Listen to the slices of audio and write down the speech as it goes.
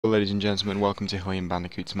Hello ladies and gentlemen, welcome to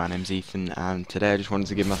HylianBandicoots. My name's Ethan, and today I just wanted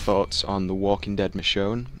to give my thoughts on The Walking Dead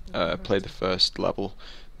Michonne. I played the first level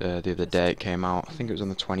the other day. It came out, I think it was on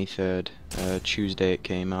the 23rd, Tuesday it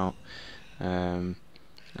came out, and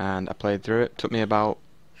I played through it. Took me about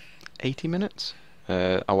 80 minutes.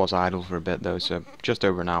 I was idle for a bit though, so just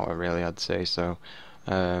over an hour really I'd say. So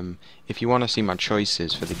if you want to see my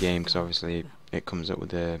choices for the game, because obviously it comes up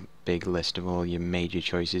with a big list of all your major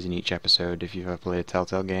choices in each episode if you've ever played a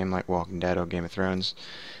Telltale game like Walking Dead or Game of Thrones,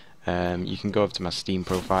 you can go over to my Steam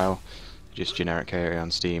profile, just generic area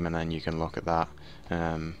on Steam, and then you can look at that,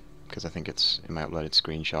 because I think it's in my uploaded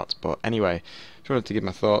screenshots. But anyway, just wanted to give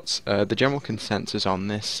my thoughts. The general consensus on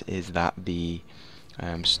this is that the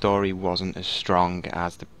story wasn't as strong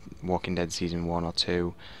as the Walking Dead Season 1 or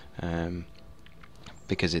 2,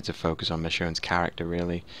 because it's a focus on Michonne's character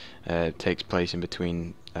really. It takes place in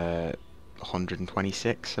between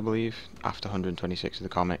 126, I believe, after 126 of the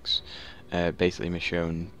comics. Basically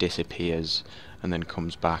Michonne disappears and then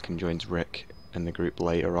comes back and joins Rick and the group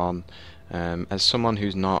later on. As someone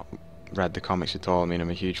who's not read the comics at all, I mean, I'm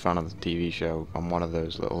a huge fan of the TV show. I'm one of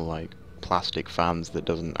those little like plastic fans that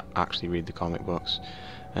doesn't actually read the comic books.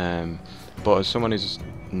 But as someone who's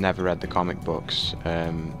never read the comic books,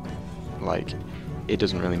 like, it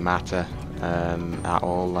doesn't really matter at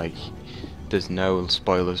all. Like, there's no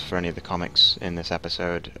spoilers for any of the comics in this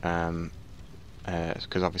episode,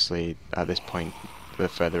 because obviously at this point they're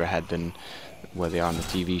further ahead than where they are in the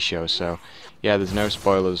TV show. So yeah, there's no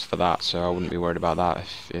spoilers for that, so I wouldn't be worried about that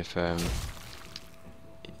if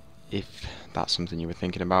that's something you were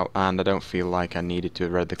thinking about. And I don't feel like I needed to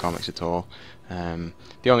have read the comics at all.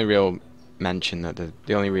 The only real mention that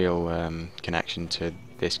the only real connection to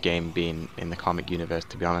this game being in the comic universe,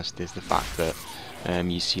 to be honest, is the fact that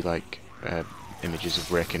you see like images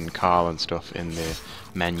of Rick and Carl and stuff in the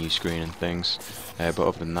menu screen and things, but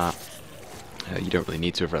other than that, you don't really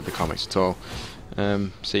need to have read the comics at all.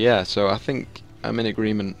 So yeah, so I think I'm in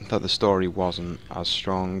agreement that the story wasn't as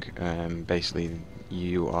strong. Basically,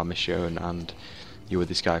 you are Michonne and you were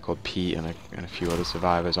this guy called Pete and a few other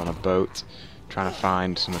survivors on a boat trying to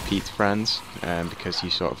find some of Pete's friends, because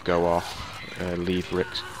you sort of go off, leave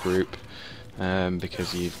Rick's group,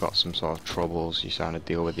 because you've got some sort of troubles. You're trying to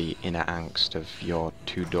deal with the inner angst of your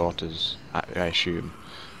two daughters, I assume.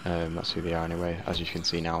 That's who they are anyway, as you can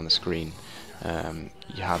see now on the screen.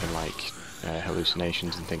 You're having like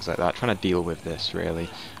hallucinations and things like that, trying to deal with this really,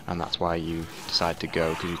 and that's why you decide to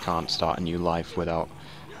go, because you can't start a new life without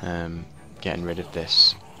getting rid of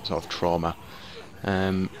this sort of trauma.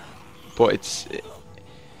 But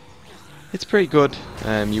it's pretty good.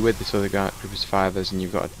 You're with this other group of survivors, and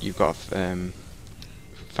you've got to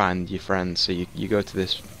find your friends. So you go to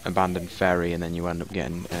this abandoned ferry, and then you end up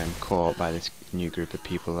getting caught by this new group of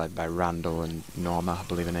people led by Randall and Norma, I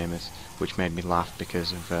believe her name is, which made me laugh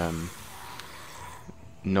because of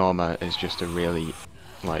Norma is just a really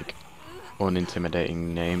like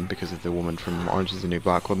unintimidating name because of the woman from Orange is the New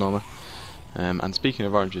Black called Norma. And speaking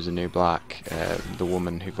of Orange is the New Black, the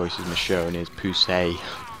woman who voices Michonne is Pusey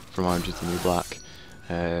from Orange is the New Black,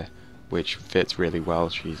 which fits really well.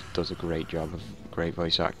 She does a great job of great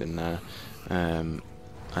voice acting there. And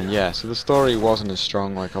yeah, so the story wasn't as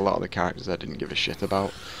strong. Like a lot of the characters I didn't give a shit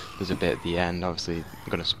about. There's a bit at the end, obviously I'm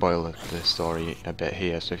going to spoil the story a bit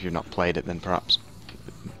here, so if you've not played it then perhaps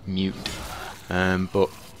mute. But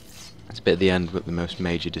it's a bit at the end, but the most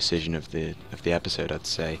major decision of the episode, I'd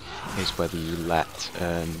say, is whether you let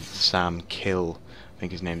Sam kill, I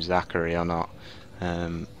think his name's Zachary, or not.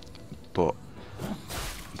 But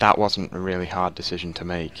that wasn't a really hard decision to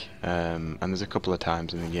make, and there's a couple of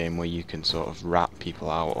times in the game where you can sort of rat people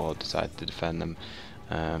out or decide to defend them,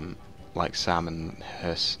 like Sam and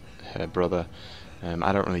her brother.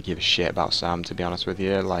 I don't really give a shit about Sam, to be honest with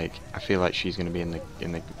you. Like, I feel like she's going to be in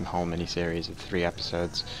the whole mini-series of 3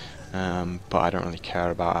 episodes, but I don't really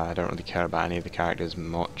care about her. I don't really care about any of the characters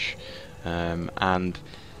much. And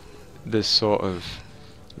there's sort of,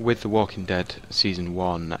 with The Walking Dead Season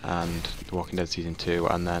 1 and The Walking Dead Season 2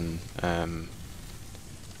 and then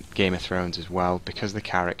Game of Thrones as well, because the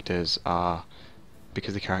characters are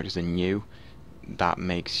new, that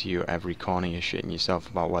makes you every corner you're shitting yourself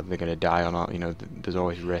about whether they're going to die or not. You know, there's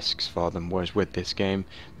always risks for them, whereas with this game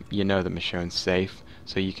you know that Michonne's safe,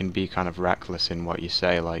 so you can be kind of reckless in what you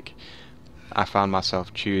say. Like, I found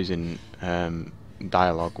myself choosing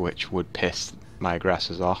dialogue which would piss my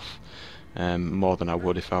aggressors off, more than I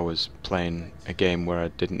would if I was playing a game where I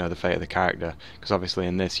didn't know the fate of the character, because obviously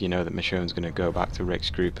in this you know that Michonne's going to go back to Rick's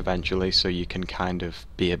group eventually, so you can kind of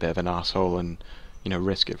be a bit of an asshole and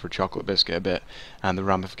risk it for a chocolate biscuit a bit, and the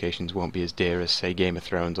ramifications won't be as dear as, say, Game of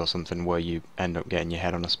Thrones or something, where you end up getting your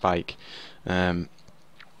head on a spike.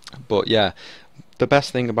 But yeah, the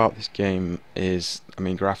best thing about this game is, I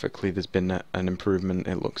mean, graphically, there's been an improvement.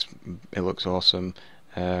 It looks awesome.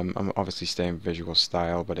 I'm obviously staying visual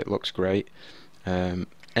style, but it looks great.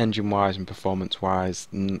 Engine-wise and performance-wise,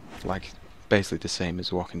 like basically the same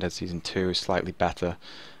as Walking Dead Season 2, slightly better.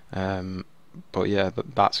 But yeah,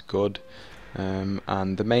 that's good.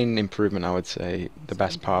 And the main improvement, I would say, the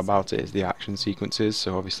best part about it is the action sequences.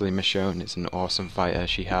 So obviously Michonne is an awesome fighter.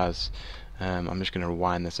 She has, I'm just going to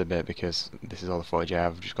rewind this a bit because this is all the footage I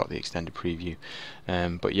have. I've just got the extended preview.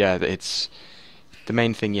 But yeah, it's the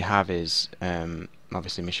main thing you have is,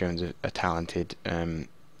 obviously Michonne's a talented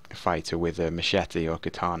fighter with a machete or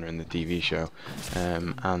katana in the TV show,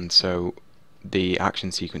 and so the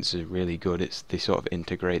action sequences are really good. They sort of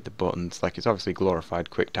integrate the buttons, like it's obviously glorified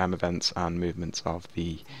quick time events and movements of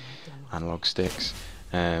the analog sticks,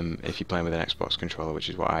 if you're playing with an Xbox controller, which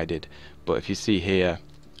is what I did. But if you see here,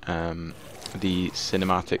 the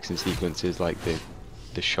cinematics and sequences, like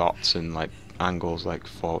the shots and like angles, like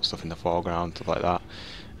stuff in the foreground, stuff like that,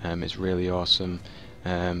 it's really awesome.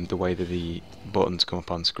 The way that the buttons come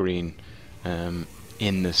up on screen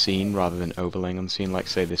in the scene rather than overlaying on the scene, like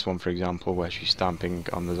say this one for example where she's stamping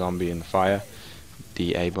on the zombie in the fire,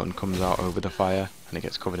 the A button comes out over the fire and it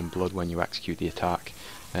gets covered in blood when you execute the attack.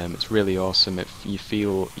 It's really awesome. You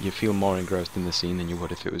feel more engrossed in the scene than you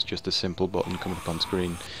would if it was just a simple button coming up on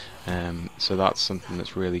screen. So that's something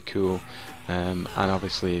that's really cool. And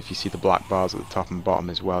obviously if you see the black bars at the top and bottom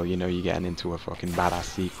as well, you're getting into a fucking badass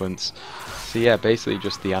sequence. So yeah, basically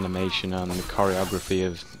just the animation and the choreography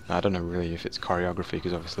of, I don't know really if it's choreography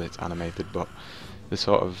because obviously it's animated, but the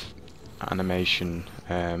sort of animation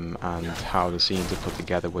and how the scenes are put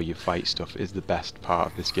together where you fight stuff is the best part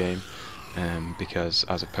of this game, because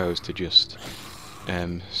as opposed to just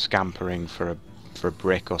scampering for a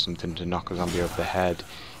brick or something to knock a zombie over the head,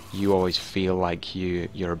 you always feel like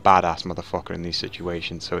you're a badass motherfucker in these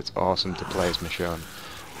situations, so it's awesome to play as Michonne.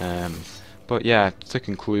 But yeah, to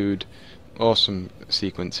conclude, awesome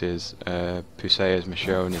sequences. Pusey as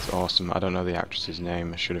Michonne is awesome. I don't know the actress's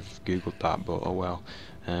name, I should have googled that, but oh well.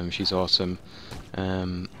 She's awesome.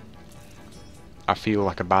 I feel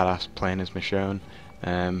like a badass playing as Michonne,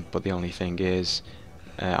 but the only thing is,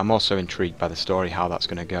 I'm also intrigued by the story, how that's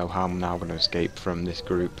going to go, how I'm now going to escape from this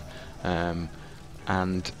group.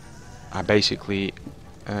 And I basically,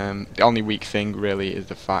 the only weak thing really is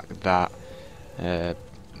the fact that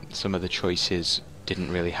some of the choices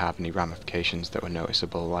didn't really have any ramifications that were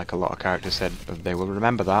noticeable. Like a lot of characters said they will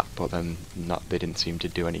remember that, but then they didn't seem to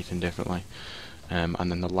do anything differently. And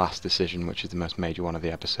then the last decision, which is the most major one of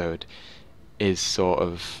the episode, is sort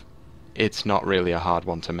of, it's not really a hard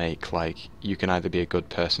one to make. Like, you can either be a good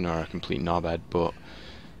person or a complete knobhead, but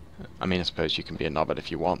I mean, I suppose you can be a knobhead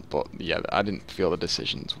if you want, but yeah, I didn't feel the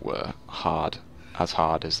decisions were as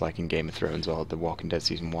hard as like in Game of Thrones or The Walking Dead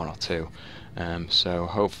Season 1 or 2. So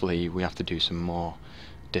hopefully we have to do some more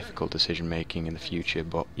difficult decision making in the future.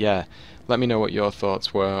 But yeah, let me know what your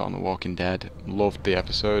thoughts were on The Walking Dead. Loved the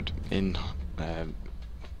episode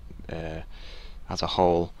as a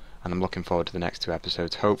whole, and I'm looking forward to the next 2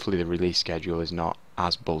 episodes. Hopefully the release schedule is not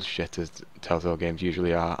as bullshit as Telltale games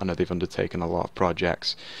usually are. I know they've undertaken a lot of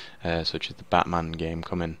projects, such as the Batman game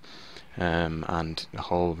coming, and a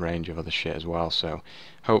whole range of other shit as well. So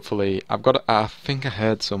hopefully, I think I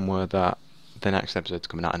heard somewhere that the next episode's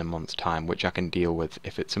coming out in a month's time, which I can deal with.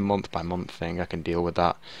 If it's a month by month thing, I can deal with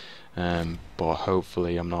that. But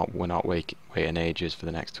hopefully we're not waiting ages for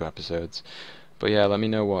the next 2 episodes. But yeah, let me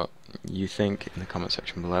know what you think in the comment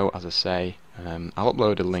section below. As I say, I'll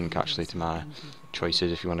upload a link actually to my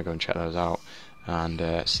choices if you want to go and check those out.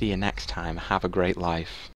 And see you next time. Have a great life.